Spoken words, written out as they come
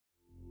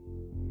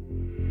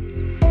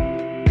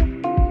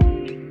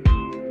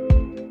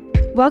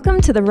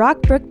Welcome to the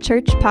Rockbrook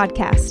Church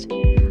podcast.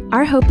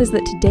 Our hope is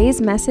that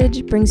today's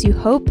message brings you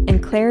hope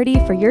and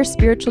clarity for your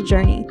spiritual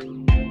journey.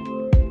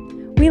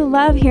 We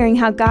love hearing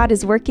how God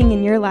is working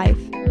in your life.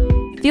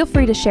 Feel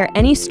free to share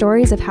any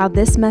stories of how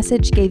this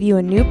message gave you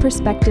a new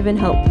perspective and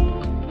hope.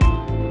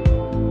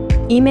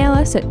 Email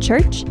us at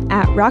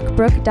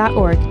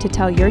church@rockbrook.org to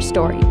tell your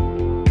story.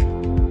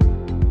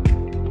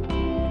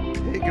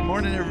 Hey, good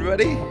morning,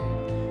 everybody.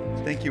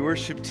 Thank you,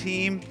 worship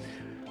team.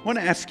 I want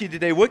to ask you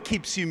today, what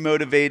keeps you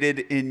motivated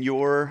in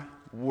your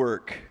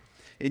work,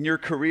 in your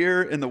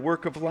career, in the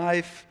work of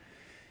life,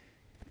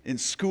 in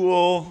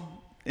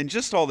school, in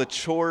just all the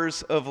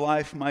chores of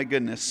life? My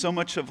goodness, so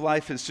much of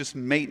life is just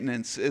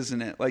maintenance,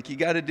 isn't it? Like, you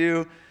got to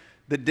do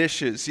the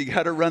dishes, you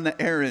got to run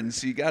the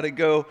errands, you got to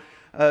go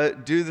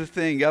do the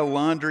thing, you got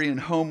laundry and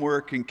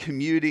homework and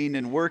commuting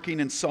and working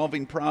and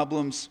solving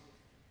problems,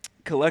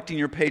 collecting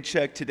your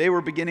paycheck. Today we're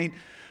beginning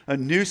a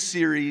new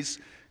series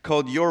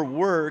called Your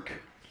Work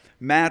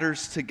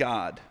Matters to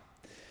God.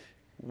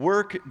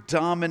 Work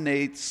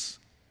dominates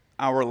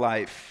our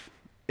life.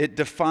 It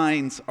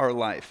defines our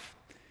life.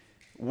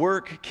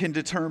 Work can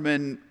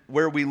determine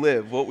where we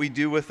live, what we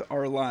do with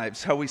our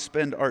lives, how we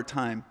spend our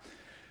time.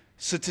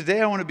 So today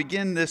I want to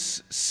begin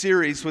this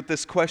series with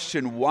this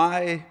question: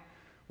 why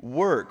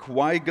work?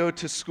 Why go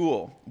to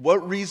school?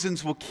 What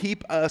reasons will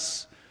keep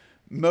us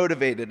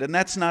motivated? And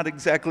that's not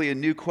exactly a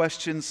new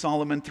question. King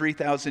Solomon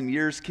 3,000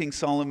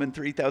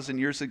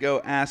 years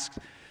ago asked,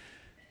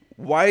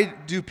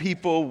 what do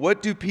people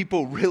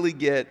really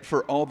get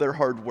for all their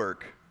hard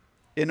work?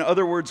 In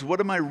other words,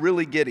 what am I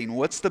really getting?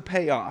 What's the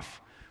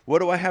payoff? What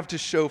do I have to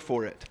show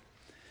for it?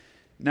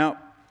 Now,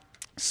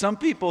 some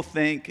people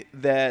think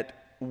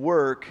that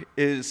work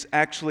is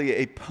actually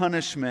a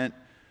punishment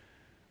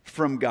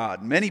from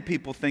God. Many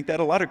people think that.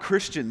 A lot of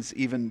Christians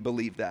even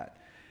believe that.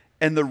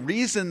 And the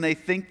reason they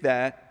think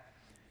that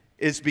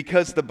is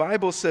because the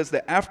Bible says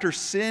that after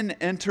sin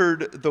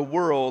entered the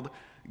world,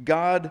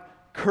 God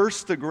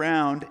cursed the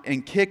ground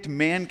and kicked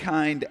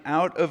mankind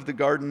out of the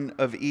Garden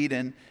of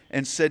Eden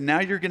and said, now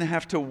you're going to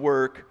have to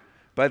work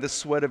by the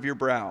sweat of your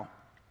brow.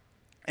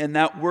 And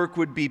that work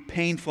would be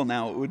painful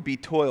now. It would be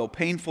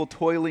painful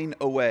toiling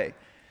away.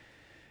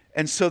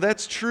 And so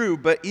that's true,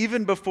 but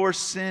even before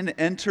sin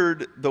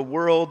entered the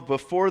world,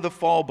 before the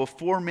fall,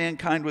 before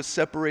mankind was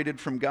separated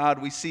from God,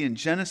 we see in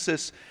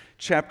Genesis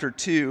chapter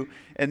 2,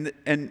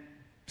 and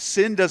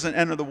sin doesn't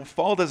enter, the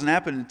fall doesn't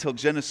happen until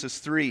Genesis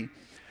 3.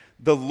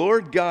 The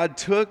Lord God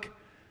took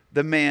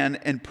the man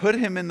and put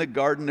him in the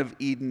Garden of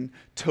Eden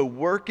to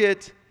work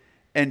it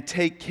and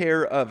take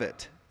care of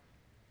it.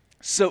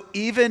 So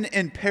even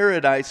in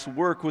paradise,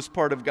 work was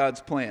part of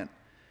God's plan.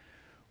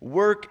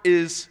 Work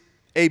is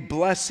a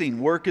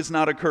blessing. Work is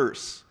not a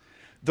curse.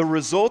 The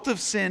result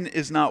of sin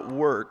is not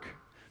work.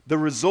 The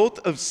result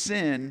of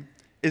sin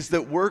is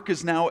that work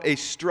is now a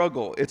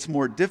struggle. It's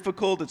more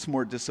difficult. It's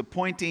more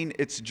disappointing.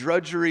 It's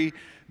drudgery.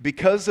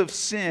 Because of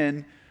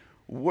sin,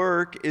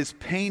 work is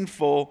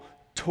painful,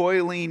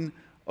 toiling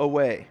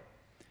away.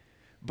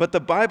 But the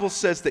Bible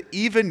says that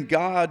even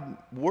God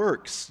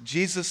works.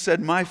 Jesus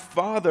said, my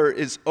Father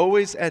is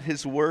always at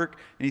his work.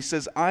 And he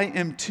says, I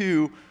am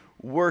too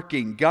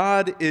working.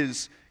 God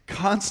is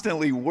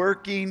constantly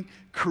working,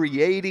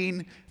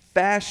 creating,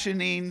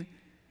 fashioning,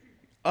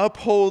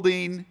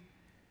 upholding.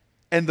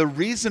 And the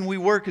reason we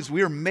work is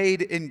we are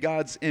made in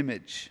God's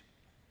image.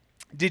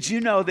 Did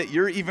you know that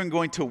you're even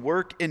going to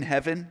work in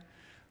heaven?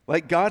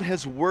 Like, God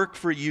has work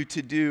for you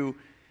to do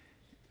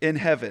in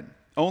heaven.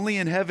 Only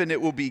in heaven it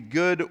will be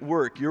good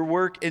work. Your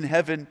work in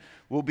heaven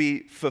will be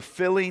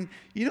fulfilling.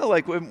 You know,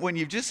 like when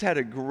you've just had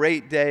a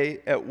great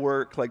day at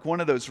work, like one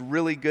of those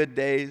really good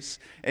days,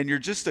 and you're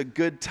just a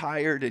good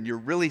tired and you're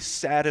really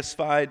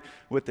satisfied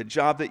with the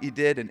job that you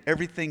did and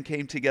everything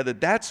came together.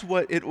 That's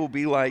what it will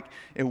be like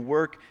in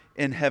work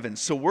in heaven.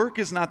 So work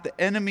is not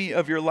the enemy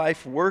of your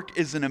life. Work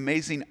is an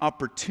amazing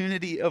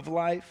opportunity of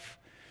life.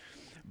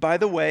 By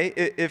the way,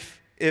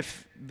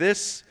 if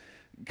this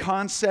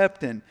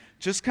concept and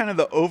just kind of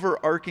the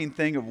overarching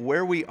thing of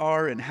where we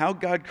are and how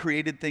God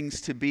created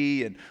things to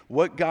be and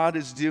what God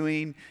is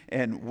doing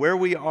and where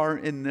we are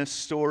in this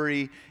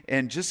story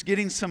and just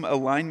getting some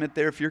alignment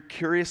there. If you're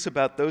curious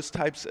about those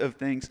types of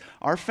things,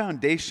 our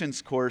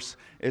Foundations course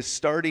is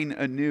starting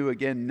anew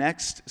again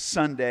next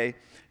Sunday.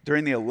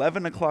 During the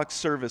 11 o'clock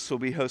service, we'll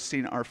be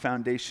hosting our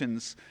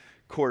Foundations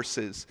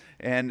courses,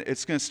 and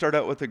it's going to start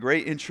out with a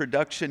great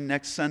introduction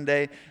next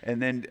Sunday,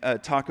 and then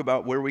talk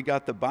about where we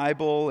got the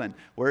Bible and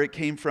where it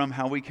came from,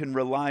 how we can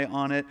rely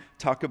on it,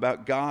 talk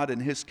about God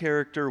and his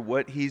character,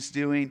 what he's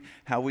doing,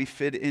 how we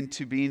fit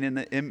into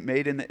being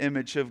made in the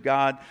image of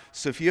God.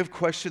 So if you have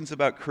questions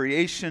about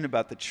creation,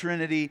 about the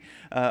Trinity,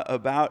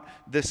 about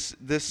this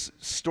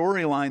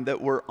storyline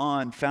that we're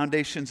on,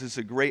 Foundations is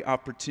a great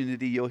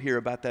opportunity. You'll hear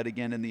about that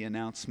again in the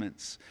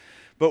announcements.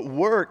 But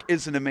work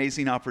is an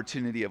amazing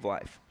opportunity of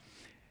life.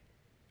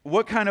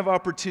 What kind of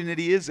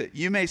opportunity is it?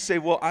 You may say,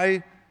 well,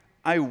 I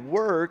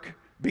work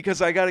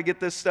because I got to get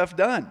this stuff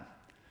done.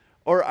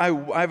 Or I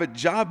have a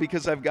job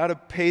because I've got to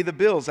pay the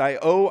bills. I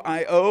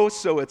owe,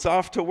 so it's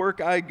off to work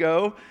I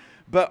go.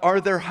 But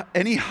are there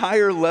any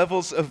higher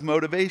levels of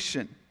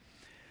motivation?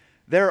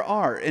 There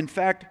are. In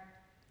fact,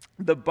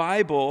 the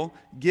Bible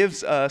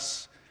gives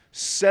us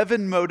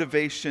 7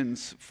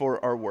 motivations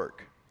for our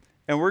work.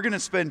 And we're going to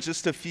spend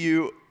just a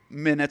few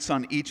minutes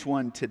on each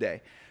one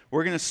today.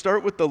 We're going to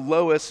start with the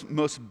lowest,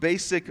 most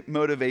basic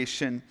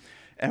motivation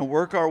and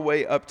work our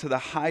way up to the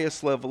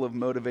highest level of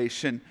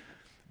motivation.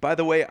 By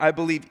the way, I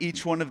believe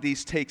each one of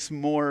these takes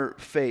more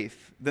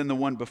faith than the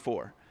one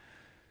before.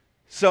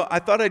 So I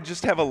thought I'd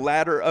just have a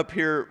ladder up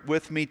here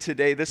with me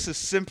today. This is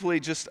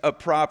simply just a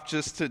prop,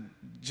 just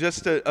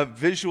a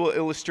visual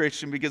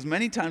illustration, because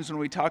many times when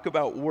we talk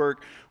about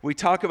work, we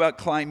talk about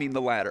climbing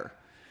the ladder.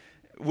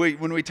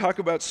 When we talk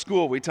about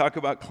school, we talk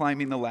about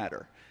climbing the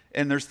ladder.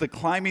 And there's the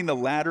climbing the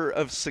ladder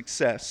of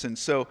success. And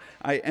so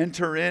I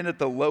enter in at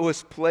the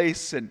lowest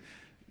place and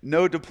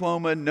no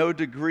diploma, no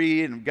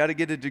degree, and I've got to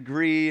get a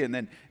degree, and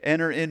then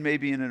enter in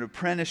maybe in an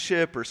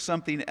apprenticeship or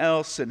something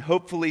else, and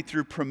hopefully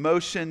through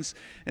promotions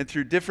and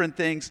through different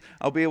things,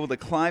 I'll be able to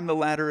climb the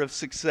ladder of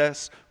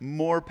success,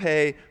 more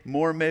pay,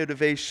 more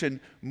motivation,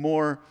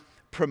 more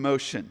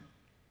promotion.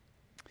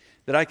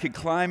 That I could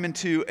climb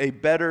into a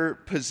better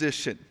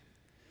position.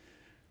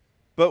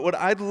 But what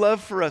I'd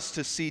love for us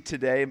to see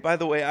today, and by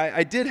the way,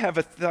 I did have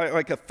a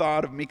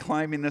thought of me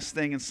climbing this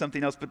thing and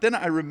something else, but then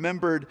I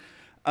remembered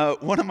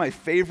one of my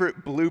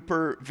favorite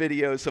blooper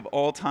videos of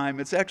all time.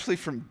 It's actually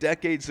from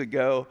decades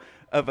ago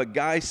of a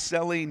guy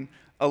selling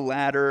a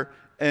ladder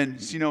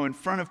and, in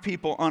front of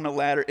people on a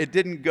ladder. It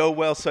didn't go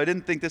well, so I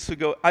didn't think this would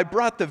go. I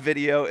brought the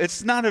video.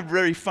 It's not a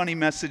very funny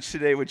message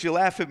today. Would you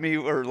laugh at me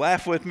or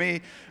laugh with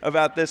me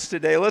about this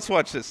today? Let's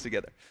watch this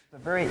together. It's a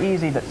very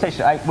easy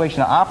situation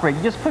to operate.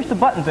 You just push the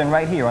buttons in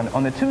right here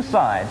on the two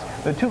sides.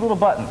 There are 2 little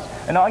buttons.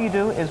 And all you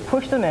do is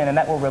push them in, and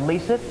that will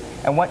release it.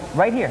 And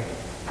right here.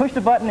 Push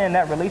the button in,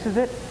 that releases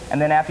it, and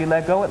then after you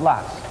let go, it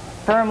locks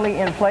firmly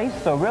in place.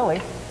 So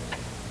really,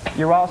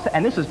 you're all set.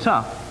 And this is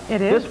tough.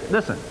 It is.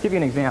 Listen, give you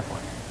an example.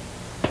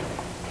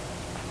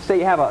 Say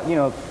you have you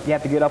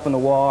have to get up on the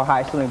wall,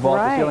 high ceiling, vault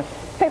the ceiling.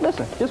 Hey,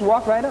 listen, just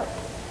walk right up.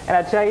 And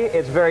I tell you,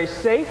 it's very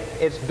safe,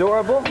 it's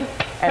durable, and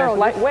it's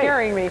lightweight. You're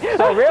scaring me.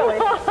 So really,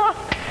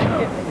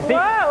 see,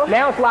 Wow.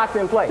 now it's locked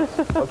in place.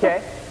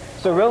 Okay.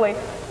 So really,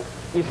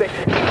 you say,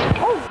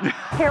 Oh,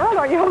 Harold,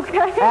 are you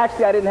okay?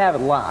 actually, I didn't have it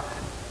locked.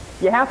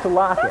 You have to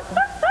lock it.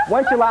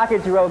 Once you lock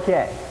it, you're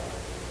okay.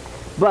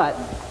 But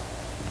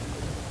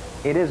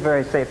it is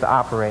very safe to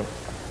operate.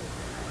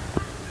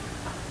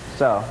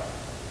 So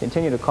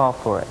continue to call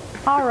for it.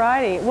 All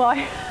righty. Well,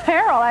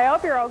 Harold, I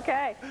hope you're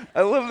okay.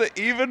 I love that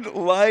even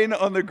lying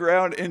on the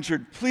ground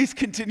injured, please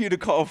continue to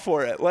call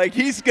for it. Like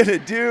he's going to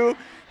do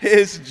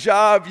his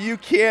job. You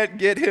can't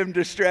get him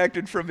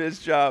distracted from his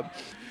job.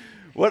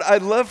 What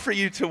I'd love for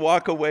you to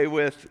walk away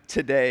with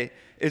today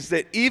is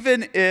that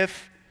even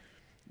if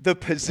the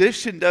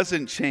position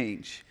doesn't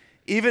change,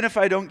 even if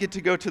I don't get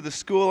to go to the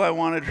school I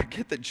wanted or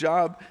get the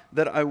job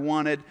that I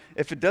wanted,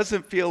 if it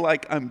doesn't feel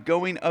like I'm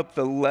going up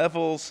the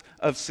levels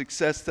of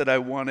success that I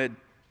wanted,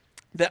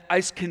 that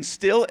I can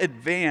still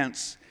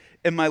advance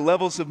in my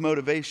levels of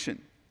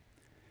motivation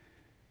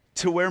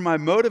to where my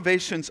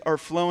motivations are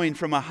flowing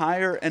from a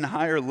higher and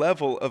higher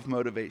level of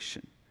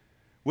motivation,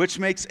 which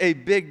makes a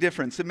big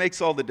difference. It makes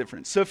all the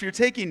difference. So if you're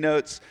taking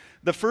notes,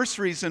 the first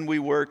reason we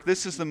work,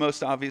 this is the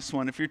most obvious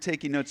one. If you're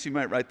taking notes, you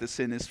might write this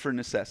in, is for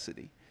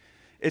necessity.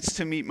 It's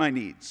to meet my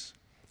needs.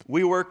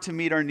 We work to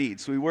meet our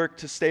needs. We work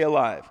to stay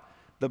alive.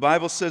 The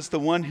Bible says the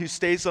one who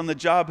stays on the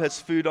job has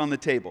food on the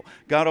table.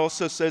 God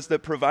also says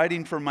that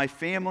providing for my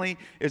family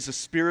is a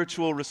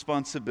spiritual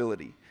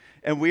responsibility.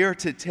 And we are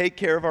to take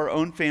care of our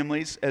own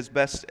families as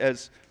best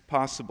as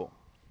possible.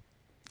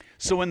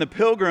 So when the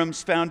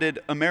Pilgrims founded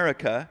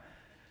America,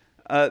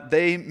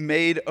 they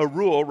made a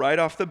rule right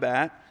off the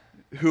bat: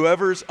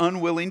 whoever's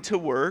unwilling to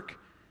work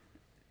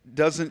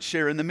doesn't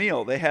share in the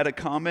meal. They had a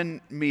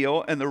common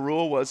meal, and the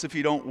rule was if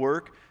you don't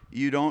work,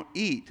 you don't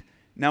eat.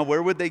 Now,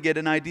 where would they get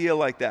an idea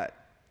like that?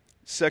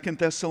 2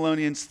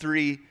 Thessalonians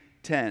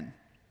 3:10.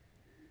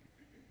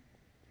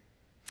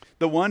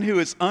 The one who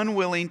is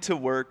unwilling to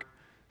work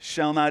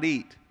shall not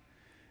eat.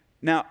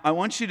 Now, I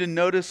want you to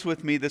notice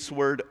with me this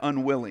word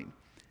unwilling.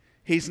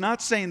 He's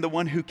not saying the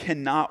one who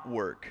cannot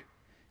work.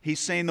 He's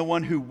saying the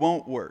one who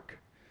won't work.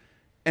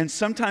 And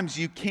sometimes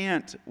you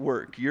can't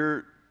work.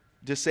 You're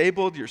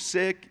disabled, you're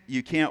sick,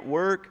 you can't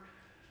work.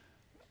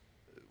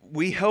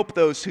 We help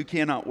those who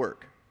cannot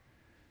work.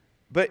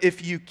 But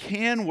if you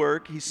can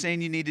work, he's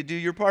saying you need to do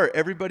your part.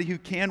 Everybody who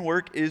can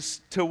work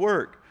is to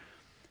work.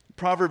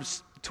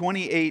 Proverbs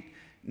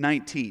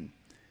 28:19.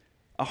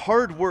 A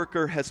hard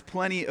worker has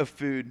plenty of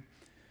food,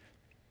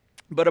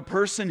 but a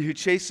person who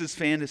chases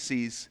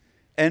fantasies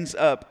ends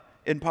up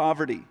in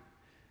poverty.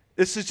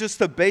 This is just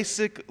the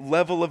basic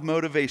level of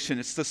motivation.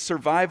 It's the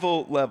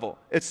survival level.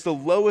 It's the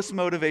lowest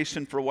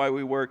motivation for why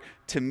we work: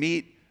 to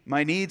meet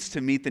my needs,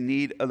 to meet the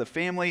need of the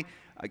family.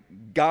 I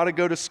got to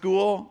go to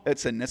school.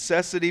 It's a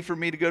necessity for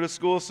me to go to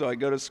school, so I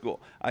go to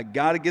school. I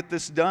got to get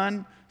this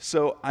done,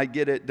 so I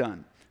get it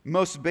done.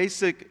 most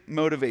basic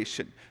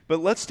motivation. But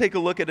let's take a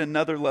look at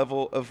another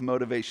level of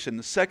motivation.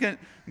 The second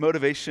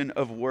motivation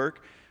of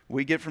work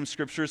we get from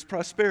Scripture is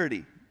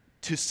prosperity,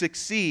 to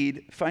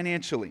succeed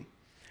financially.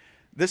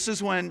 This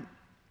is when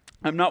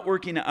I'm not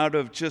working out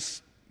of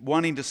just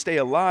wanting to stay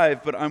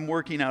alive, but I'm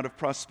working out of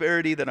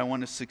prosperity, that I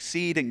want to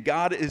succeed, and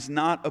God is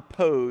not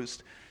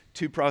opposed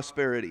to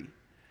prosperity.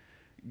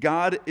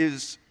 God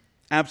is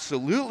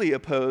absolutely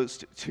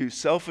opposed to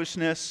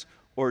selfishness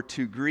or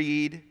to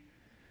greed,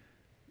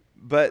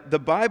 but the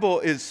Bible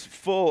is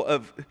full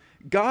of,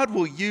 God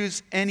will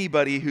use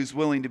anybody who's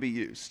willing to be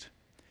used.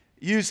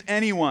 Use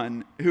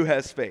anyone who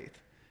has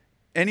faith.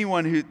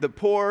 Anyone who, the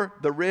poor,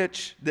 the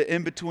rich, the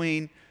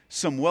in-between.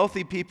 Some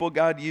wealthy people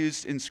God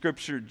used in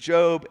Scripture: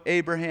 Job,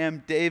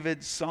 Abraham,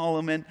 David,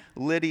 Solomon,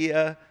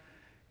 Lydia.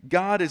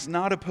 God is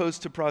not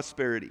opposed to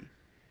prosperity.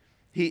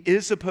 He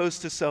is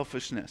opposed to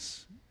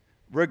selfishness,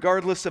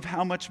 regardless of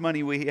how much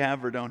money we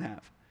have or don't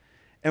have.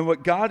 And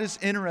what God is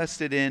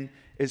interested in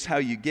is how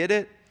you get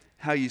it,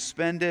 how you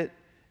spend it,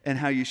 and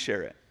how you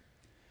share it.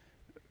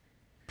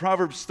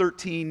 Proverbs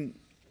 13,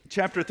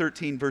 chapter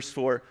 13, verse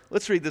 4.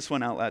 Let's read this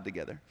one out loud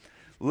together.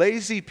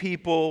 Lazy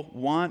people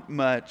want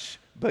much,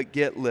 but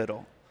get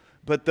little.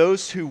 But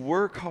those who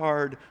work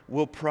hard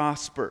will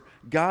prosper.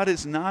 God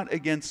is not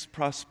against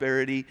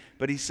prosperity,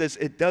 but he says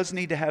it does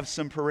need to have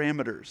some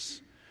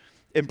parameters.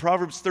 In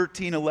Proverbs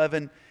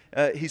 13:11,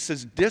 he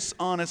says,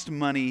 dishonest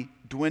money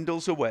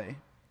dwindles away,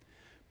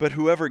 but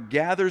whoever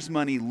gathers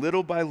money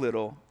little by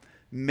little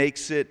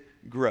makes it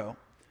grow.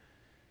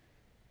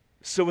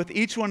 So with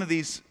each one of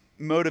these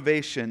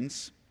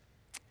motivations,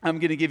 I'm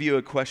going to give you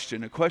a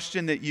question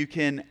that you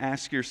can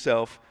ask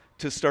yourself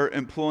to start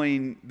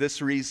employing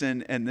this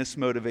reason and this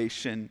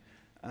motivation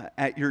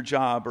at your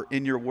job or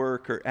in your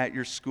work or at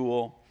your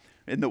school,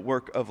 in the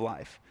work of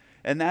life.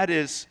 And that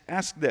is,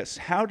 ask this: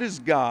 how does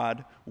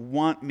God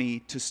want me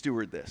to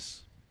steward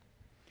this?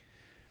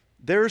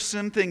 There are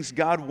some things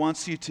God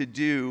wants you to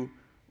do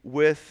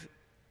with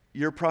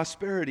your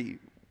prosperity,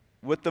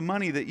 with the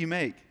money that you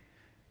make.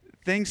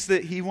 Things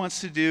that he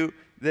wants to do,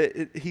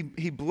 that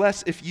he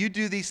bless. If you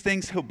do these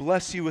things, he'll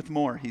bless you with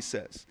more, he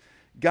says.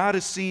 God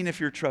is seeing if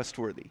you're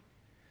trustworthy.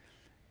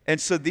 And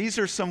so these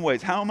are some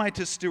ways. How am I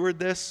to steward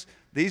this?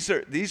 These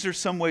are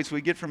some ways we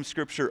get from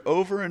Scripture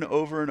over and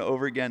over and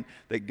over again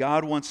that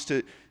God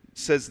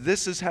says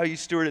this is how you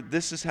steward it,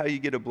 this is how you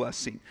get a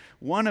blessing.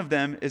 One of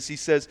them is, he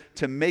says,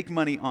 to make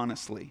money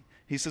honestly.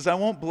 He says, I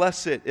won't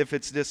bless it if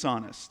it's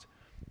dishonest.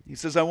 He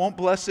says, I won't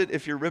bless it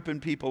if you're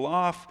ripping people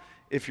off,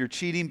 if you're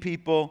cheating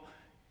people.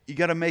 You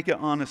got to make it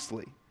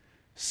honestly.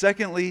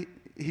 Secondly,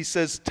 he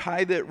says,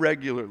 tithe it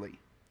regularly.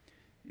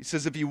 He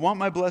says, if you want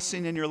my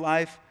blessing in your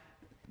life,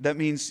 that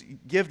means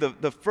give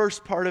the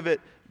first part of it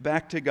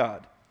back to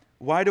God.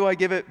 Why do I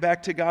give it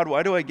back to God?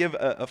 Why do I give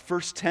a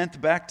first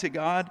tenth back to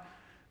God?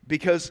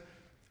 Because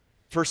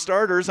for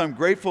starters, I'm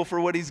grateful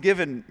for what he's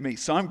given me.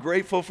 So I'm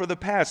grateful for the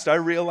past. I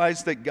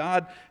realize that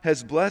God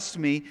has blessed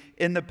me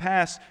in the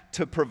past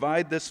to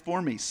provide this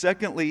for me.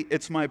 Secondly,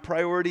 it's my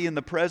priority in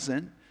the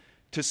present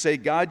to say,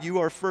 God, you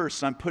are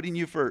first. I'm putting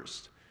you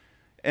first.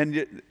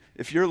 And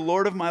if you're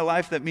Lord of my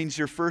life, that means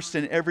you're first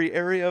in every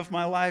area of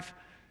my life.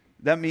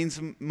 That means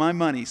my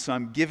money. So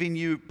I'm putting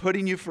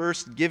you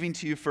first, giving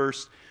to you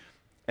first.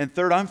 And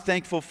third, I'm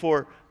thankful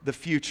for the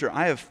future.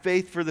 I have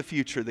faith for the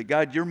future, that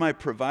God, you're my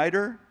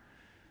provider,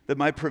 that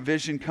my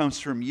provision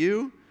comes from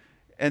you,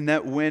 and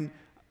that when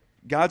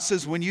God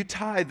says when you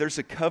tithe, there's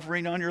a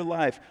covering on your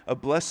life, a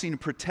blessing,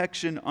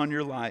 protection on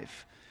your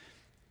life.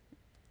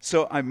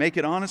 So I make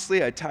it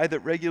honestly, I tithe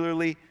it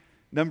regularly.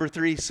 Number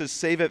 3 says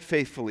save it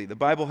faithfully. The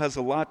Bible has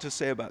a lot to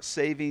say about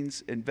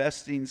savings,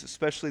 investings,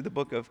 especially the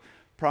book of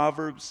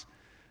Proverbs,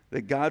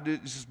 that God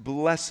just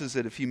blesses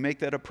it if you make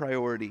that a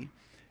priority.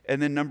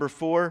 And then number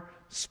 4,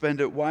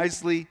 spend it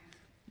wisely.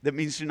 That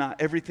means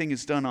not everything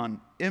is done on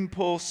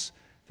impulse,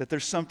 that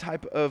there's some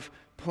type of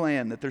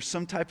plan, that there's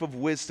some type of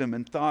wisdom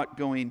and thought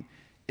going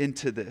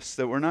into this,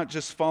 that we're not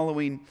just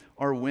following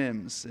our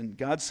whims. And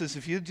God says,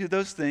 if you do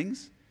those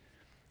things,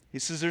 he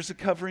says, there's a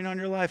covering on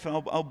your life, and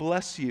I'll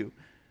bless you.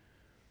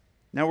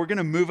 Now we're going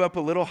to move up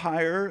a little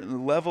higher in the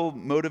level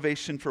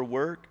motivation for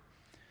work.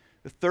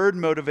 The third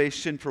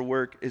motivation for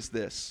work is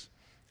this: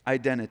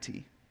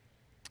 identity.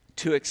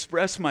 To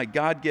express my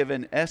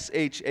God-given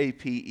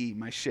SHAPE,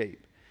 my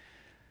shape.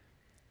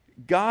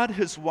 God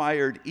has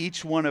wired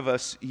each one of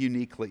us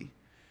uniquely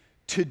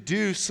to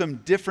do some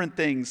different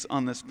things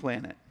on this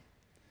planet.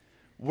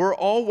 We're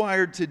all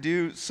wired to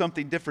do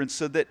something different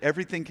so that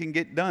everything can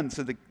get done,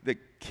 so the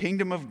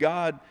kingdom of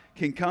God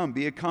can come,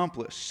 be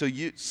accomplished. So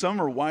some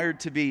are wired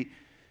to be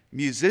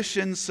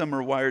musicians, some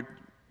are wired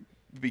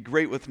to be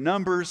great with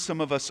numbers,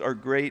 some of us are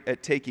great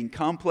at taking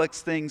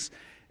complex things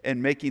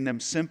and making them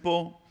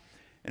simple.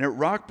 And at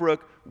Rockbrook,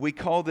 we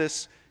call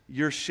this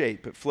your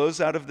shape. It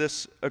flows out of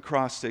this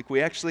acrostic.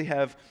 We actually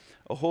have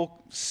a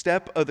whole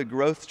step of the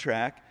growth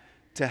track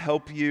to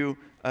help you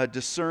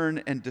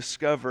discern and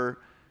discover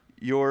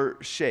your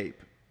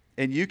shape.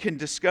 And you can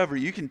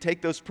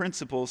take those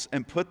principles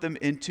and put them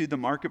into the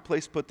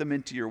marketplace, put them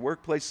into your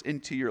workplace,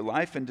 into your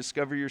life, and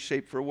discover your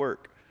shape for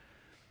work.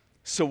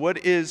 So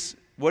what is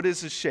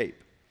a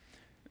shape?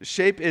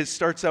 Shape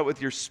starts out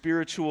with your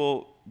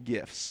spiritual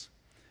gifts.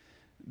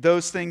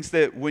 Those things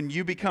that when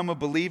you become a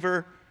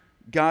believer,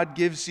 God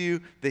gives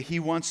you, that He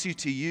wants you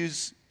to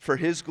use for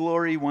His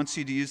glory, wants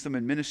you to use them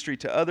in ministry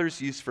to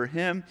others, use for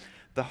Him.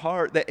 The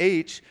heart, the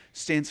H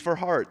stands for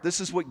heart. This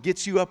is what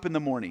gets you up in the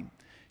morning.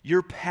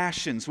 Your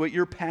passions, what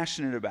you're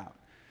passionate about.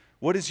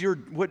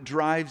 What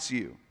drives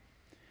you?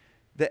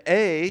 The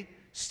A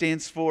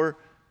stands for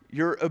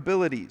your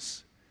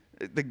abilities.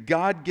 The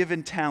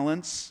God-given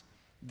talents,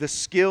 the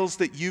skills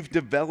that you've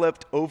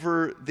developed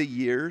over the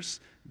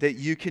years that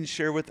you can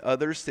share with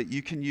others, that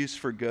you can use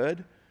for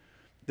good.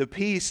 The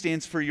P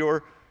stands for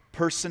your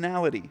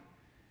personality.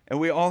 And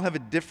we all have a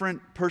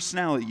different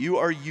personality. You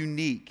are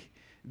unique.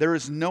 There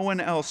is no one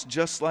else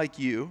just like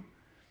you.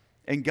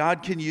 And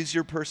God can use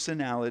your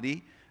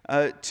personality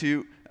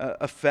to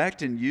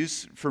affect and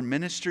use for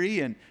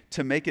ministry and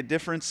to make a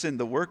difference in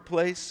the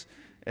workplace.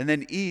 And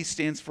then E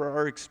stands for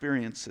our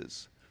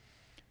experiences.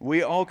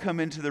 We all come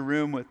into the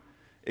room with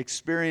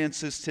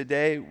experiences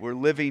today. We're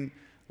living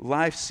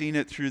life, seeing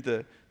it through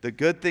the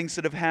good things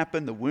that have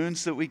happened, the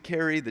wounds that we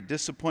carry, the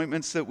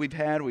disappointments that we've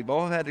had. We've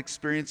all had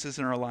experiences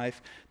in our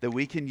life that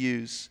we can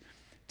use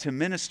to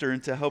minister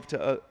and to help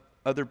to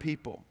other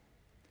people.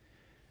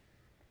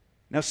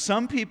 Now,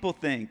 some people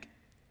think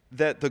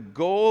that the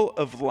goal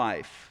of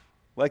life,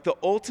 like the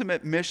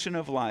ultimate mission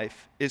of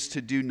life, is to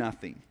do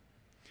nothing.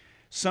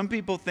 Some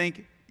people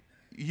think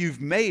you've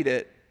made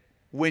it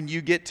when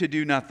you get to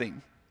do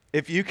nothing.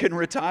 If you can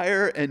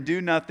retire and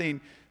do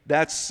nothing,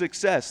 that's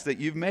success, that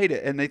you've made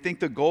it. And they think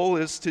the goal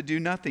is to do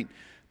nothing.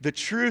 The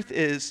truth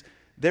is,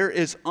 there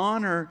is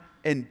honor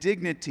and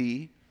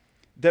dignity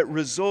that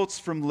results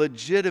from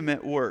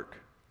legitimate work.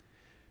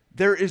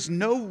 There is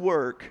no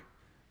work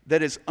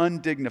that is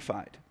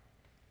undignified.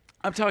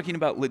 I'm talking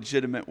about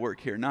legitimate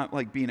work here, not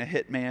like being a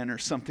hitman or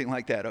something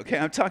like that, okay?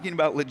 I'm talking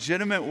about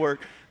legitimate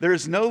work. There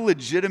is no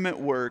legitimate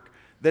work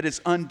that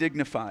is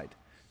undignified,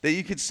 that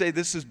you could say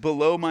this is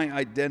below my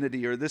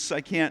identity, or this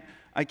I can't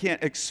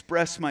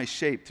express my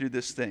shape through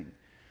this thing.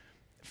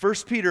 1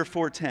 Peter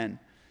 4:10,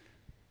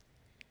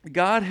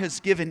 God has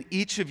given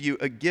each of you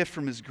a gift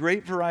from His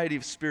great variety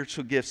of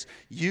spiritual gifts.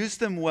 Use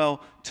them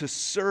well to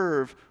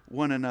serve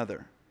one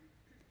another.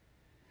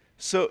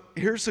 So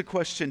here's a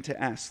question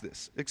to ask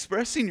this.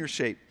 Expressing your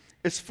shape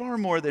is far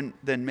more than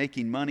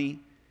making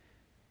money.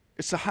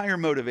 It's a higher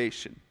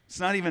motivation. It's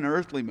not even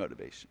earthly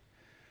motivation.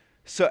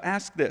 So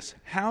ask this: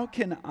 how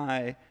can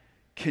I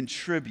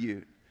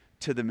contribute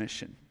to the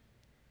mission?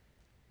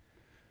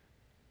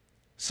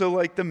 So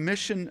like the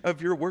mission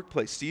of your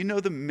workplace. Do you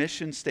know the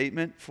mission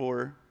statement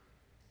for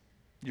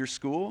your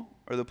school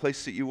or the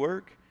place that you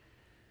work?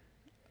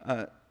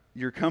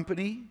 Your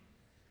company?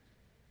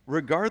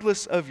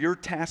 Regardless of your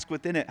task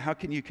within it, how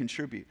can you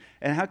contribute?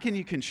 And how can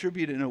you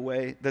contribute in a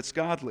way that's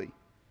godly?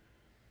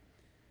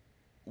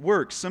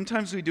 Work.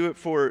 Sometimes we do it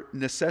for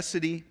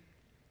necessity.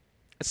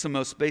 It's the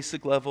most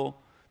basic level.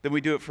 Then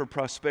we do it for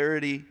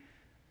prosperity.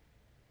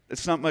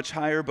 It's not much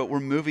higher, but we're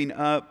moving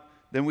up.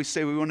 Then we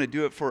say we want to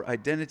do it for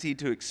identity,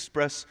 to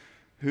express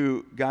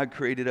who God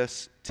created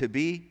us to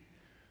be.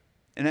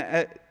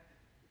 And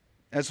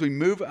as we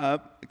move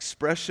up,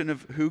 expression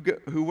of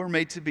who we're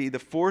made to be, the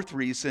fourth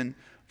reason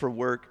for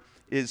work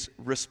is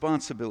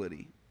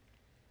responsibility.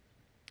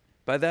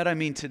 By that I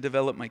mean to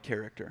develop my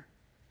character.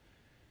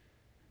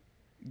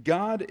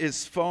 God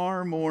is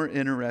far more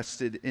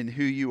interested in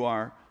who you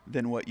are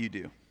than what you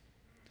do.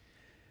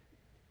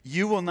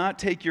 You will not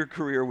take your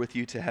career with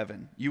you to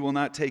heaven. You will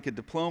not take a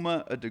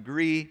diploma, a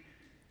degree,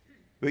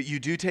 but you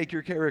do take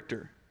your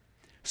character.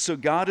 So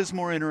God is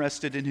more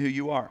interested in who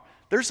you are.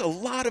 There's a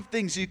lot of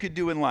things you could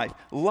do in life.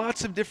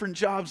 Lots of different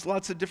jobs,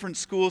 lots of different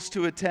schools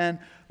to attend,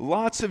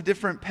 lots of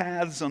different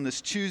paths on this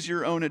choose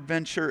your own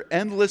adventure,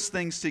 endless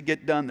things to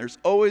get done. There's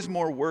always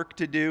more work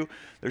to do.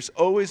 There's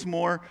always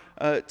more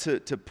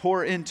to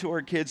pour into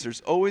our kids. There's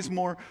always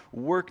more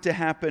work to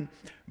happen.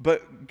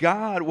 But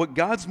God, what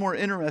God's more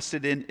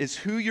interested in is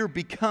who you're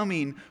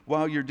becoming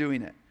while you're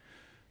doing it.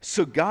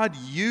 So God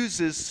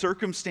uses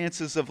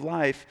circumstances of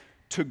life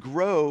to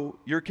grow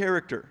your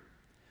character.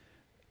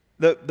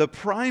 The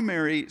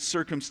primary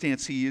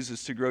circumstance He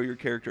uses to grow your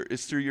character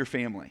is through your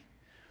family.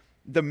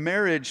 The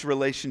marriage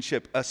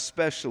relationship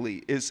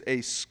especially is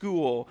a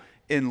school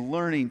in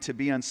learning to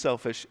be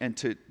unselfish and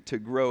to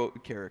grow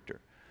character.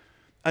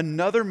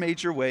 Another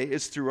major way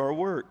is through our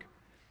work.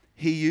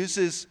 He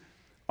uses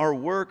our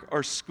work,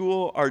 our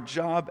school, our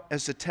job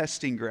as a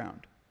testing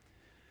ground.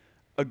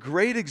 A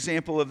great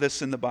example of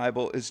this in the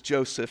Bible is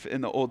Joseph in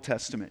the Old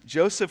Testament.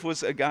 Joseph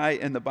was a guy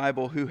in the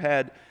Bible who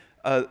had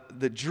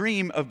the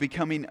dream of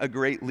becoming a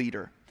great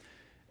leader.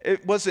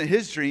 It wasn't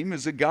his dream, it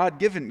was God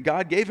gave him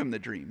the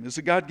dream. It was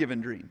a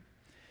God-given dream.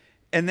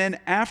 And then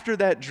after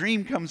that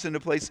dream comes into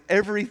place,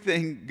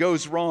 everything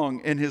goes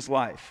wrong in his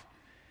life.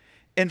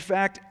 In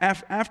fact,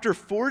 after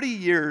 40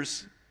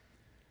 years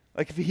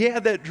Like if he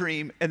had that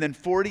dream and then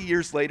 40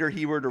 years later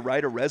he were to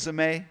write a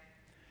resume,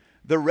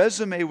 the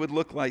resume would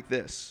look like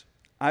this.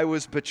 I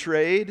was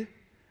betrayed.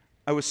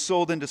 I was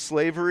sold into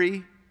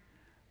slavery.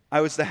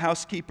 I was the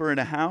housekeeper in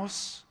a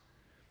house.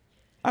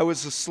 I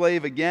was a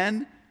slave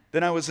again.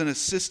 Then I was an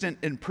assistant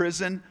in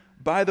prison.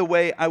 By the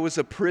way, I was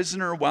a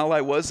prisoner while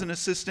I was an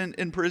assistant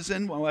in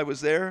prison while I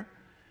was there.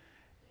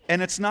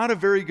 And it's not a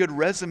very good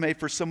resume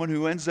for someone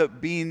who ends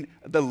up being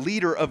the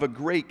leader of a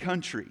great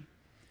country,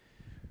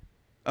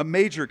 a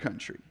major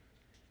country.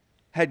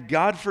 Had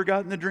God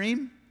forgotten the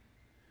dream?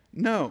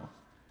 No.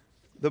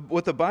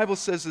 What the Bible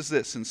says is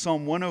this in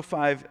Psalm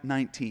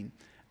 105:19.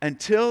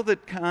 Until the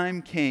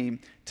time came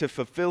to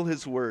fulfill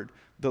his word,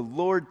 the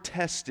Lord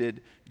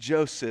tested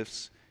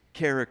Joseph's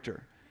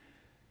character.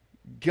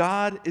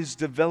 God is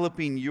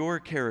developing your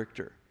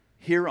character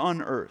here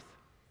on earth.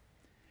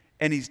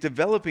 And he's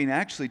developing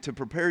actually to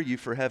prepare you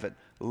for heaven.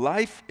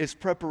 Life is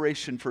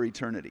preparation for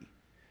eternity.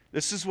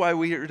 This is why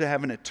we are to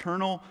have an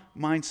eternal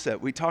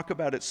mindset. We talk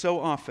about it so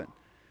often,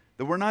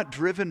 that we're not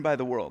driven by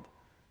the world,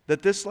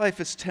 that this life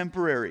is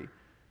temporary.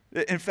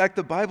 In fact,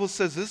 the Bible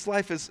says this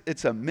life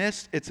it's a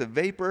mist, it's a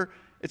vapor,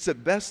 it's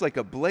at best like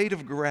a blade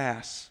of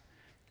grass,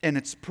 and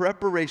it's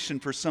preparation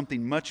for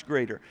something much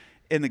greater.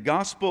 In the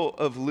Gospel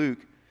of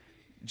Luke,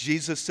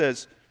 Jesus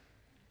says,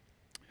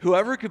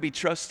 whoever could be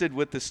trusted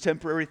with this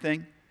temporary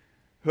thing,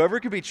 whoever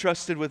could be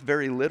trusted with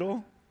very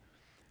little,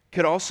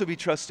 could also be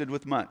trusted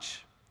with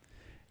much.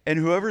 And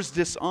whoever's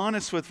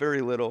dishonest with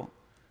very little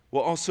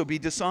will also be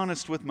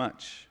dishonest with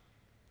much.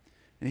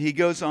 And he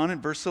goes on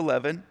in verse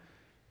 11,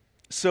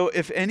 so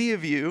if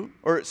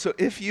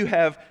you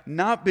have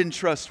not been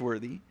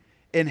trustworthy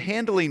in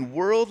handling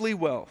worldly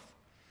wealth,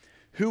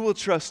 who will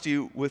trust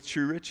you with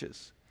true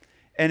riches?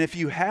 And if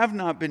you have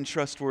not been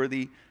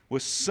trustworthy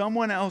with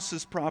someone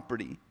else's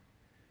property,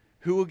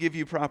 who will give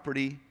you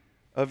property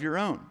of your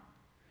own?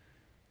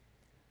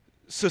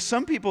 So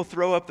some people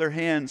throw up their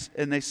hands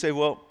and they say,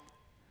 well,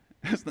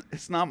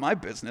 it's not my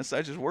business.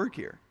 I just work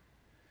here.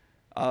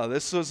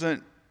 This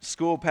wasn't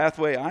school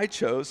pathway I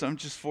chose. I'm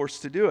just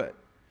forced to do it.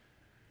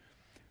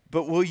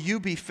 But will you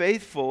be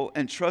faithful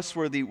and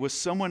trustworthy with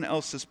someone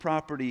else's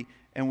property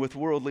and with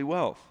worldly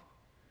wealth?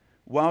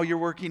 While you're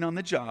working on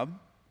the job,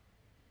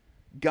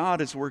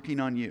 God is working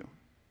on you.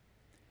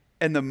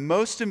 And the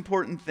most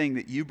important thing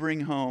that you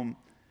bring home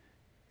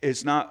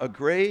is not a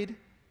grade,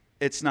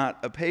 it's not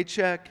a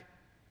paycheck.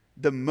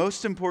 The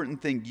most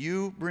important thing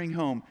you bring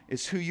home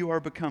is who you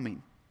are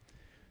becoming.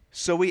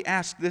 So we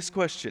ask this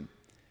question: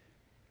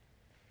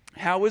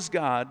 how is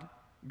God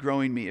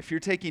growing me? If you're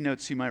taking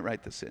notes, you might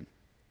write this in.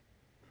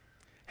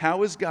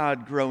 How is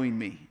God growing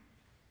me?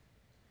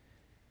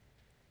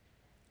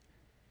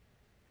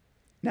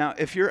 Now,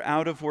 if you're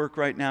out of work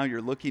right now,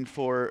 you're looking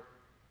for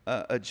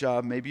a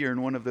job, maybe you're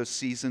in one of those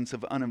seasons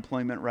of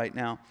unemployment right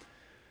now.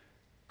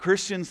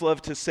 Christians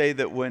love to say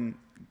that when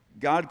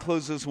God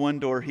closes one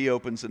door, he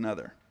opens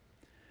another.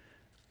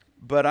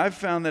 But I've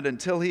found that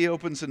until he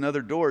opens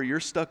another door, you're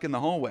stuck in the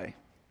hallway.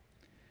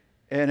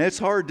 And it's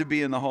hard to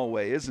be in the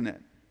hallway, isn't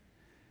it?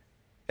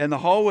 And the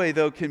hallway,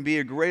 though, can be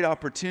a great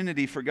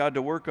opportunity for God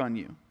to work on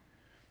you.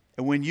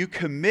 And when you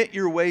commit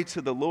your way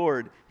to the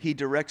Lord, he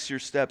directs your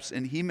steps,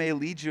 and he may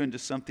lead you into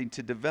something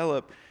to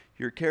develop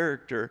your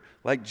character,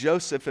 like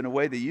Joseph, in a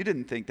way that you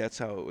didn't think that's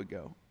how it would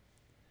go.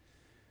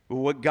 But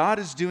what God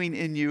is doing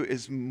in you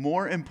is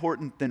more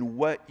important than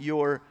what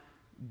you're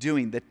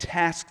doing, the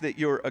task that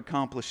you're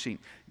accomplishing.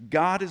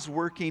 God is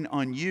working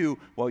on you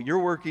while you're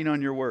working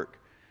on your work,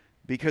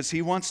 because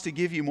he wants to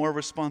give you more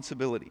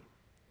responsibility.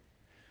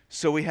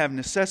 So we have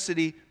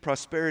necessity,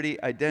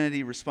 prosperity,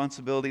 identity,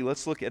 responsibility.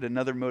 Let's look at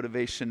another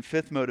motivation.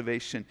 Fifth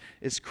motivation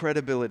is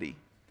credibility,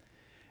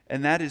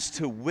 and that is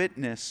to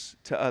witness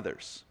to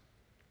others.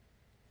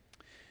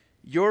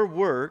 Your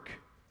work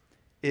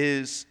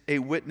is a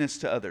witness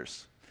to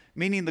others,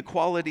 meaning the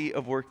quality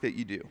of work that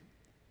you do.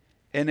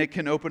 And it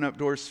can open up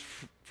doors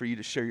for you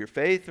to share your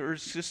faith, or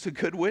it's just a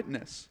good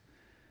witness.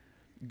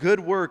 Good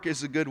work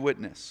is a good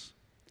witness.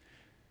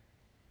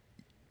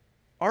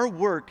 Our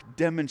work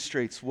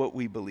demonstrates what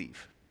we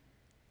believe.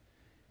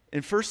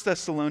 In 1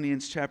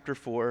 Thessalonians chapter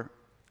 4,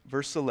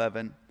 verse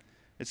 11,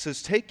 it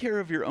says, take care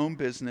of your own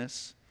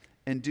business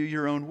and do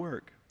your own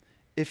work.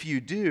 If you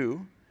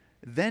do,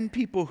 then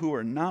people who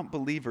are not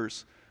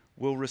believers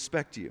will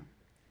respect you.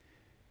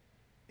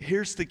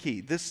 Here's the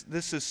key. This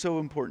is so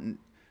important,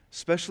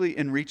 especially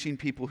in reaching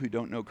people who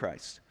don't know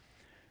Christ.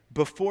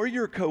 Before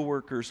your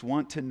coworkers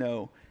want to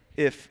know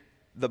if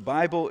the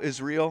Bible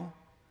is real,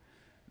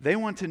 they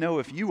want to know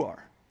if you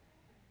are.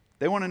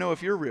 They want to know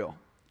if you're real.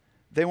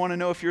 They want to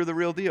know if you're the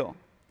real deal.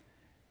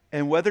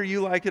 And whether you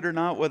like it or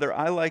not, whether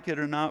I like it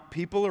or not,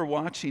 people are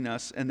watching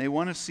us and they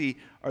want to see,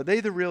 are they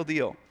the real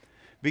deal?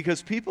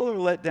 Because people are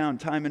let down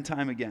time and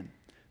time again.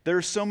 There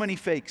are so many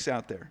fakes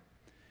out there.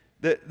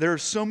 There are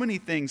so many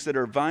things that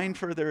are vying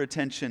for their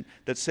attention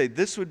that say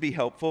this would be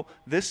helpful,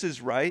 this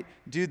is right,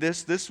 do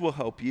this, this will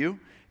help you,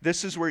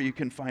 this is where you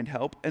can find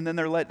help, and then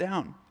they're let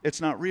down.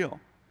 It's not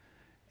real.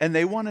 And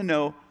they want to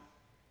know,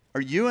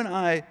 are you and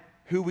I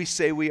who we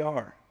say we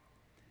are?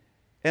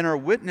 And our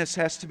witness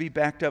has to be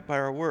backed up by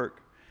our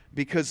work,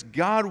 because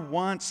God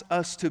wants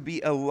us to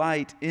be a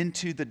light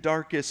into the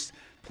darkest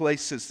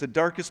places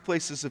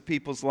of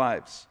people's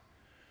lives.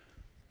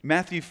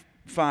 Matthew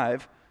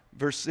 5,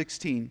 verse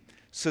 16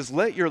 says,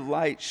 "Let your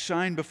light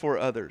shine before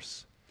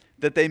others,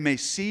 that they may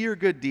see your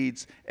good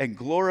deeds and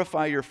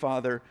glorify your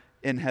Father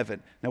in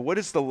heaven." Now, what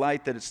is the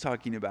light that it's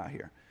talking about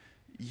here?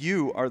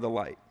 You are the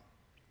light.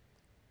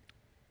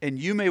 And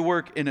you may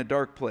work in a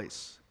dark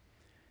place.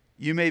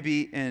 You may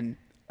be in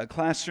a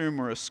classroom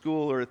or a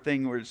school or a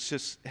thing where it's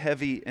just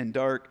heavy and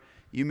dark.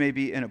 You may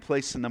be in a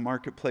place in the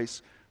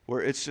marketplace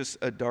where it's just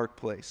a dark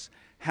place.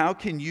 How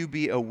can you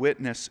be a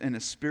witness in a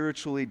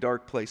spiritually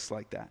dark place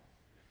like that?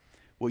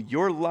 Well,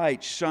 your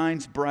light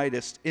shines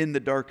brightest in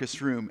the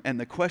darkest room. And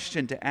the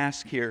question to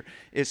ask here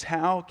is,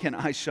 how can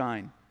I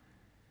shine?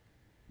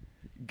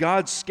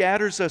 God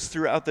scatters us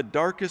throughout the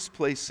darkest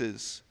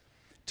places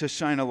to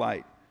shine a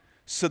light,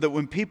 so that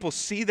when people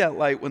see that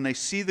light, when they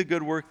see the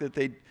good work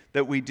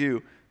that we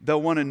do,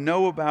 they'll want to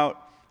know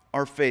about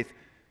our faith.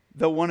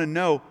 They'll want to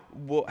know,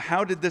 well,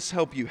 how did this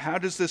help you? How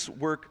does this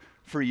work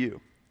for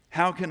you?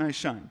 How can I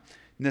shine?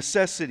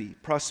 Necessity,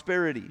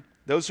 prosperity,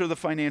 those are the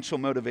financial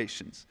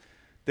motivations.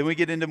 Then we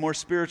get into more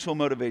spiritual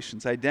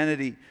motivations: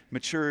 identity,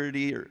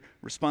 maturity, or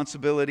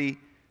responsibility,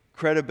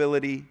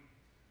 credibility.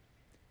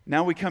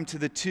 Now we come to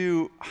the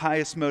two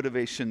highest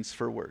motivations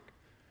for work.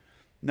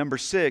 Number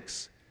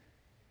 6,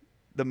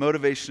 the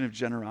motivation of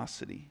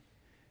generosity,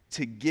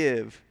 to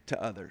give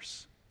to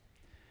others.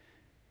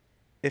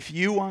 If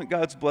you want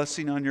God's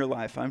blessing on your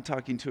life, I'm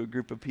talking to a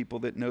group of people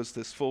that knows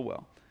this full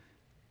well.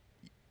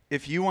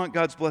 If you want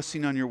God's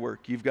blessing on your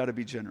work, you've got to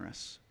be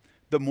generous.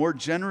 The more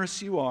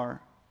generous you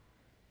are,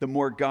 the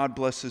more God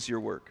blesses your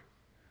work.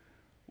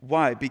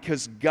 Why?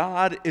 Because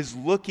God is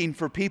looking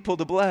for people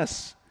to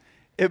bless.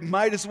 It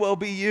might as well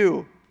be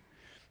you.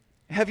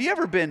 Have you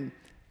ever been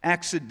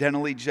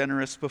accidentally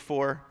generous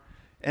before?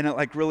 And it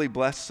like really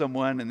blessed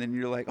someone, and then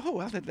you're like, oh,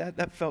 wow,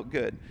 that felt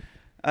good.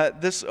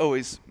 This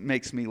always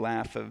makes me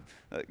laugh.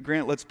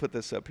 Grant, let's put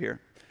this up here.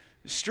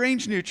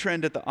 Strange new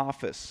trend at the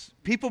office.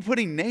 People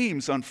putting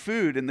names on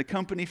food in the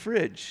company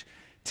fridge.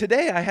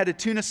 Today I had a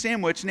tuna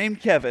sandwich named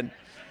Kevin.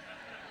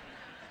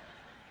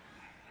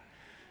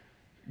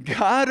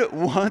 God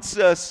wants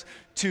us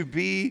to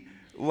be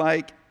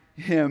like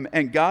Him,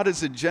 and God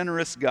is a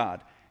generous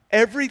God.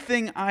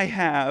 Everything I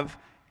have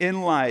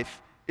in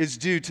life is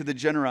due to the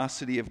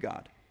generosity of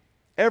God.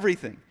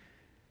 Everything.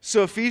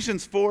 So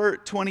Ephesians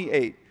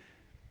 4:28.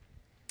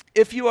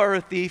 If you are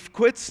a thief,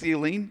 quit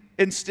stealing.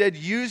 Instead,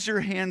 use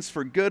your hands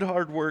for good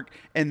hard work,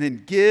 and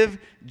then give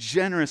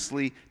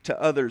generously to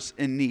others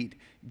in need.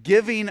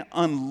 Giving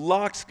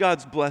unlocks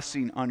God's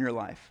blessing on your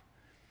life.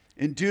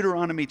 In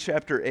Deuteronomy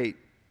chapter 8.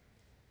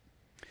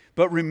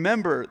 But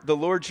remember the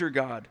Lord your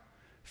God,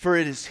 for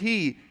it is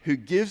He who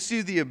gives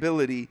you the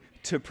ability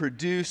to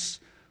produce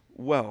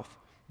wealth.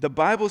 The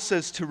Bible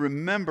says to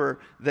remember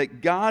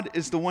that God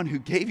is the one who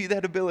gave you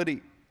that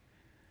ability.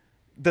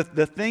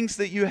 The things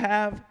that you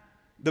have,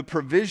 the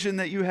provision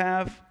that you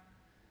have.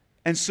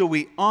 And so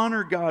we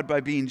honor God by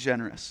being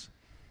generous.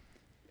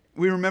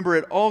 We remember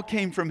it all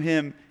came from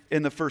Him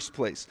in the first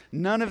place.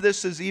 None of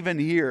this is even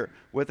here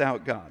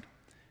without God.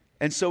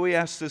 And so we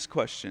ask this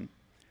question: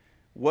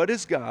 what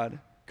is God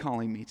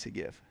calling me to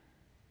give?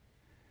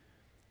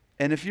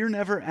 And if you're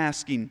never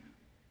asking,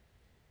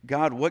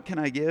 God, what can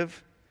I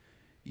give?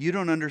 You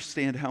don't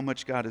understand how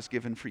much God has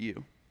given for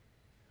you.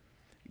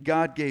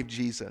 God gave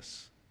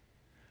Jesus.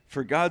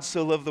 For God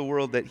so loved the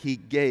world that He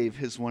gave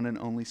His one and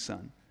only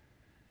Son.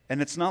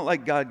 And it's not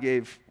like God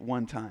gave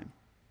one time.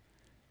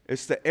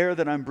 It's the air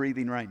that I'm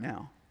breathing right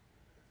now.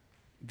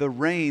 The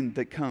rain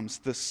that comes,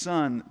 the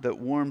sun that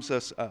warms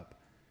us up.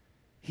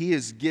 He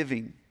is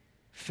giving,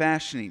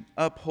 fashioning,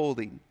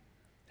 upholding,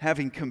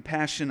 having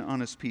compassion on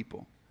His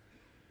people.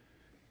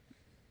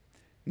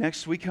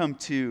 Next, we come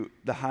to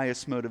the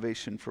highest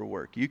motivation for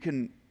work. You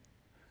can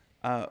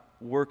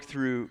work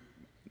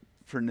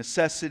for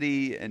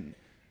necessity and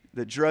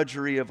the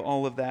drudgery of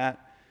all of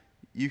that.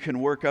 You can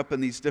work up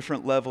in these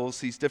different levels,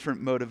 these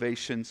different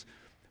motivations.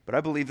 But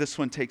I believe this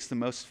one takes the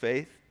most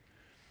faith,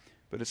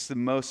 but it's the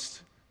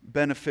most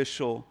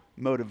beneficial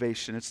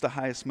motivation. It's the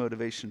highest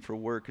motivation for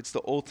work. It's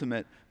the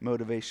ultimate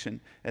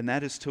motivation, and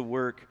that is to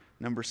work,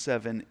 number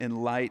 7,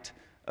 in light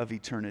of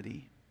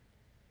eternity.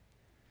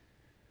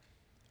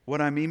 What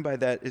I mean by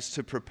that is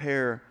to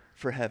prepare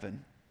for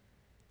heaven.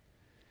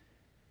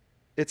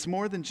 It's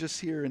more than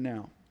just here and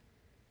now.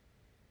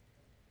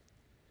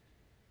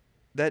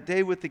 That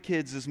day with the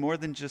kids is more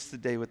than just the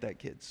day with that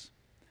kids.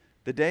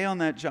 The day on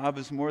that job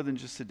is more than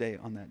just a day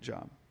on that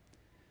job.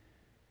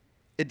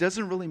 It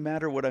doesn't really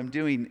matter what I'm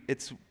doing.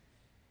 It's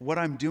what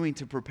I'm doing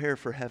to prepare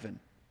for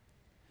heaven.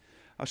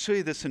 I'll show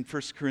you this in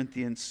 1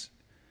 Corinthians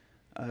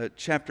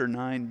chapter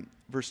 9,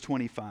 verse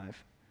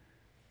 25.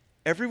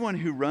 Everyone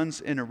who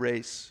runs in a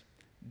race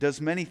does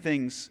many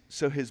things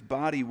so his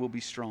body will be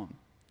strong.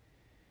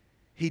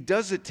 He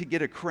does it to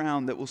get a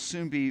crown that will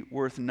soon be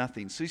worth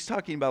nothing. So he's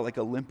talking about like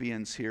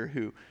Olympians here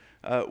who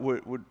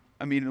would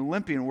an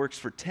Olympian works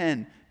for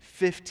 10,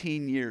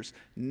 15 years,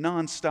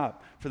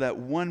 nonstop for that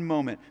one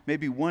moment,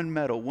 maybe one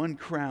medal, one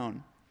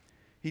crown.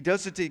 He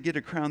does it to get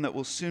a crown that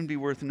will soon be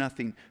worth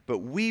nothing. But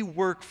we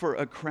work for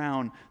a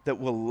crown that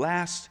will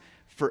last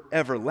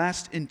forever,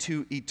 last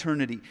into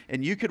eternity.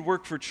 And you could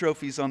work for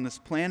trophies on this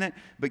planet,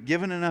 but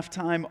given enough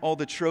time, all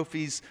the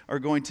trophies are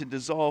going to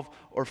dissolve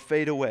or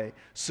fade away.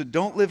 So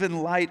don't live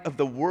in light of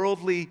the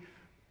worldly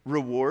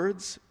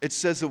rewards. It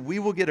says that we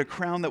will get a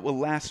crown that will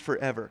last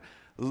forever.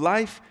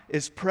 Life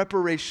is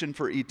preparation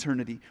for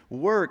eternity.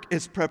 Work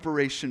is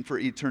preparation for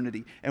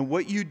eternity. And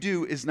what you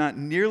do is not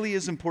nearly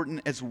as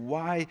important as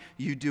why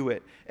you do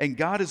it. And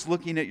God is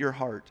looking at your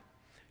heart,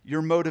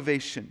 your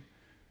motivation,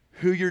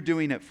 who you're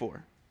doing it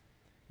for.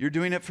 You're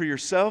doing it for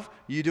yourself?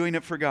 Are you doing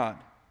it for God?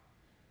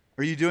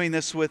 Are you doing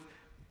this with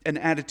an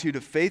attitude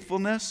of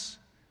faithfulness?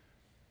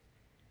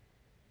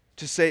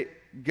 To say,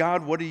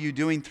 God, what are you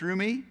doing through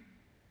me?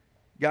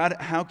 God,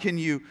 how can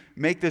you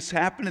make this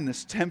happen in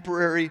this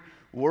temporary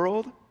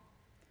world?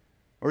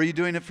 Or are you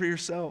doing it for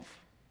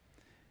yourself?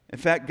 In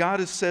fact,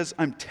 God says,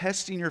 I'm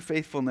testing your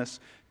faithfulness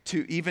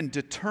to even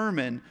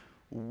determine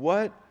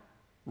what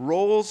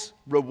roles,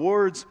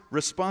 rewards,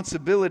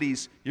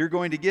 responsibilities you're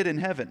going to get in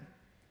heaven.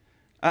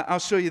 I'll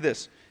show you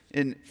this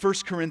in 1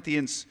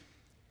 Corinthians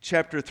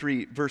chapter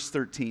 3, verse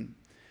 13.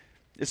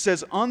 It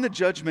says, on the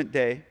judgment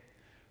day,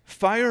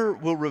 fire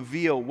will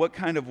reveal what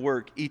kind of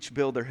work each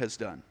builder has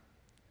done.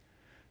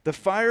 The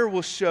fire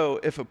will show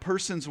if a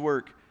person's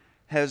work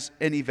has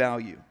any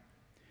value.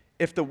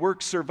 If the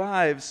work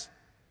survives,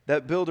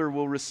 that builder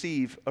will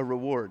receive a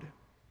reward.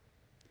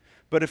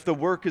 But if the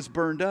work is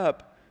burned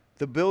up,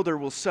 the builder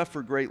will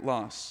suffer great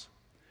loss.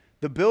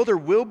 The builder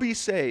will be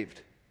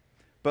saved,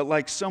 but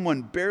like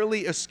someone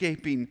barely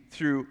escaping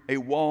through a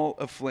wall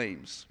of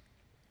flames.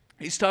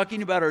 He's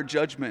talking about our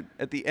judgment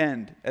at the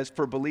end as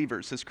for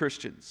believers, as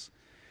Christians.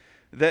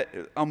 That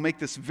I'll make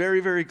this very,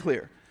 very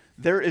clear.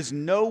 There is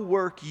no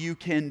work you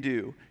can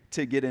do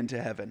to get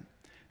into heaven.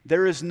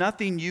 There is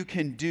nothing you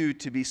can do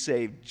to be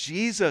saved.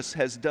 Jesus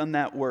has done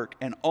that work,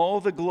 and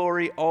all the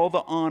glory, all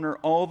the honor,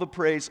 all the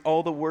praise,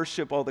 all the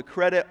worship, all the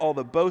credit, all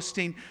the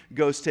boasting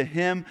goes to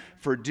Him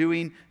for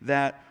doing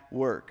that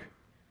work.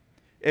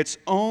 It's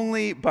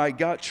only by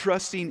God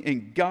trusting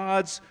in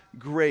God's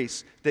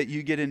grace that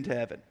you get into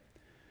heaven.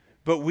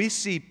 But we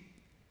see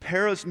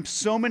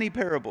so many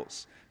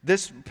parables.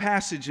 This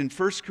passage in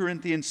 1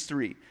 Corinthians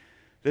 3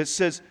 that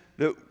says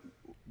that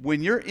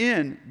when you're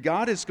in,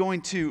 God is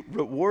going to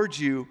reward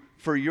you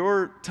for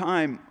your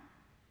time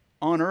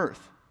on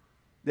earth.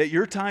 That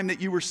your time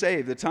that you were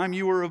saved, the time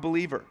you were a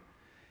believer.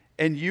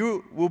 And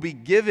you will be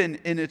given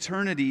in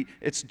eternity.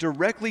 It's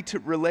directly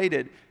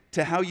related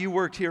to how you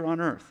worked here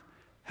on earth.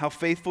 How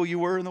faithful you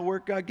were in the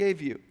work God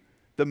gave you.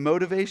 The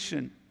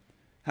motivation.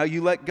 How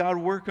you let God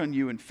work on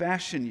you and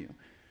fashion you.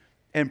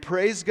 And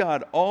praise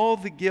God, all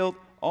the guilt,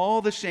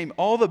 all the shame,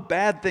 all the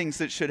bad things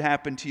that should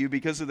happen to you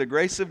because of the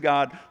grace of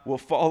God will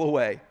fall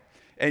away.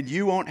 And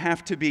you won't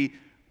have to be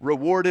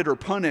rewarded or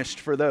punished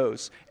for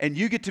those. And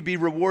you get to be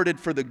rewarded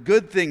for the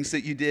good things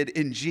that you did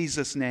in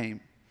Jesus' name.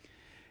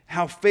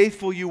 How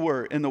faithful you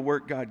were in the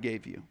work God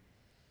gave you.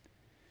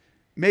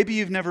 Maybe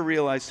you've never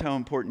realized how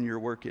important your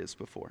work is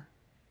before.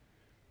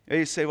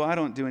 You say, well, I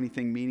don't do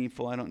anything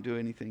meaningful. I don't do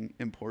anything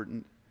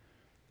important.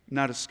 I'm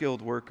not a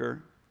skilled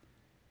worker.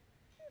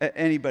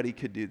 Anybody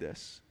could do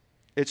this.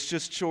 It's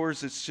just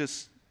chores. It's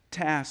just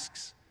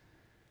tasks.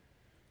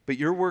 But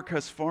your work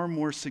has far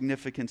more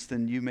significance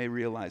than you may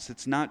realize.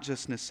 It's not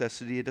just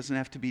necessity. It doesn't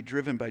have to be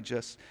driven by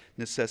just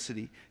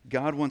necessity.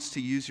 God wants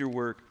to use your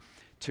work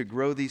to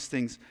grow these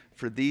things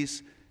for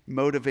these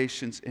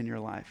motivations in your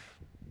life.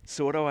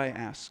 So what do I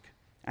ask?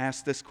 I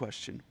ask this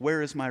question.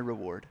 Where is my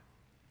reward?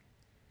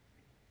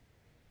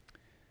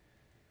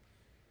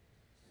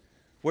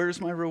 Where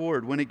is my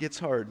reward when it gets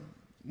hard,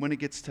 when it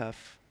gets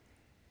tough?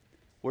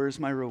 Where is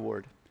my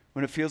reward?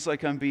 When it feels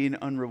like I'm being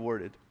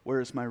unrewarded, where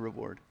is my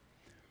reward?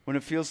 When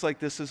it feels like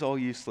this is all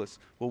useless,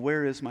 well,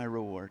 where is my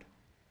reward?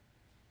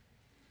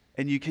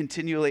 And you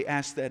continually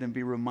ask that and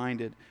be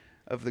reminded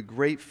of the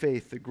great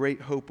faith, the great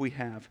hope we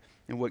have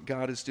and what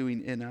God is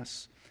doing in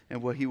us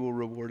and what He will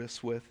reward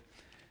us with.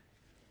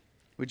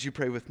 Would you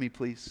pray with me,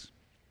 please?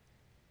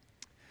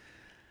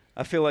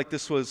 I feel like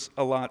this was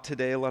a lot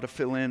today, a lot of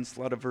fill-ins,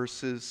 a lot of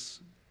verses.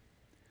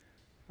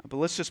 But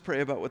let's just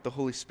pray about what the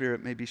Holy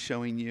Spirit may be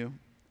showing you.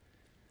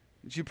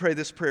 Would you pray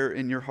this prayer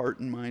in your heart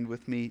and mind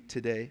with me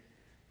today?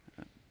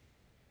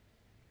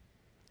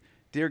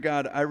 Dear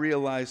God, I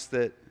realize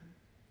that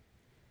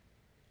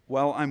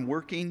while I'm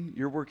working,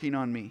 you're working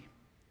on me.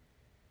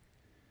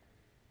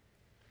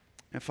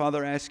 And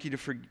Father, I ask you to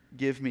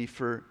forgive me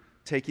for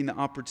taking the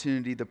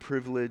opportunity, the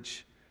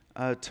privilege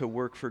to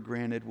work for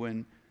granted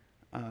when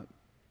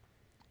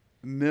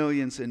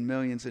millions and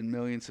millions and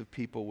millions of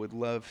people would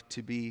love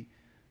to be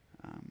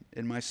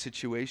in my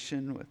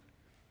situation with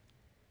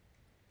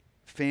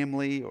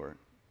family or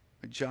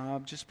a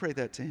job. Just pray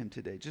that to Him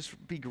today.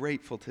 Just be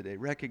grateful today.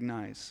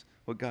 Recognize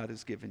what God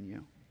has given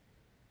you.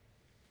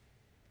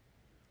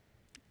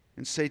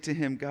 And say to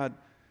Him, God,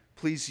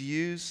 please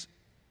use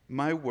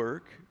my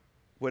work,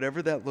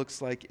 whatever that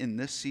looks like in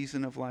this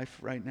season of life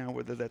right now,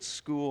 whether that's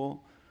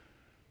school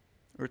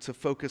or it's a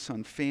focus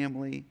on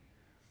family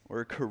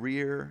or a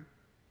career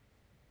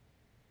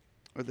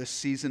or the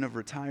season of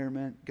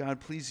retirement, God,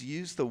 please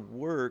use the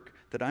work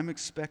that I'm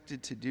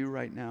expected to do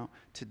right now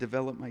to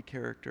develop my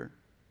character.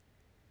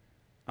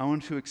 I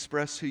want to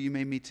express who you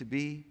made me to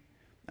be.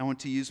 I want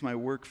to use my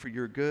work for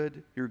your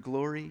good, your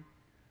glory.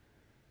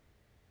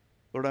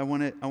 Lord, I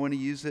want to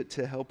use it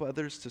to help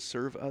others, to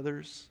serve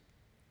others.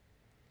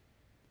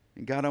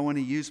 And God, I want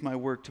to use my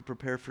work to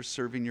prepare for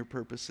serving your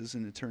purposes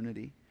in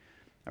eternity.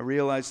 I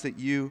realize that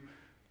you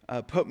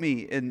put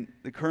me in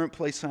the current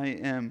place I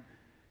am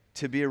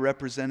to be a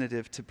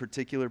representative to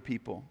particular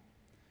people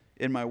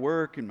in my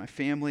work, in my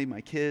family,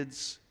 my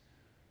kids.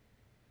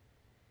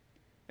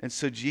 And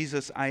so,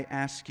 Jesus, I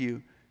ask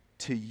you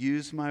to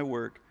use my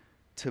work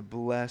to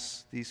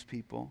bless these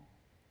people.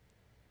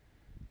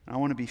 I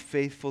want to be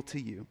faithful to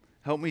you.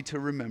 Help me to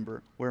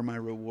remember where my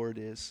reward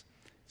is.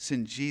 It's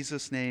in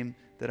Jesus' name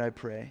that I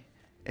pray.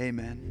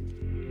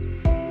 Amen.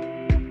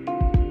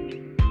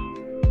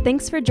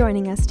 Thanks for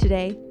joining us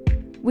today.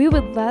 We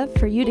would love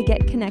for you to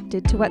get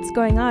connected to what's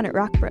going on at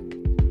Rockbrook.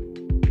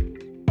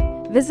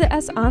 Visit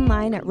us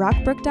online at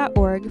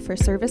rockbrook.org for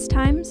service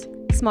times,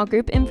 small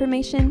group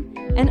information,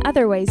 and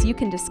other ways you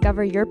can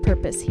discover your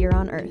purpose here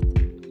on earth.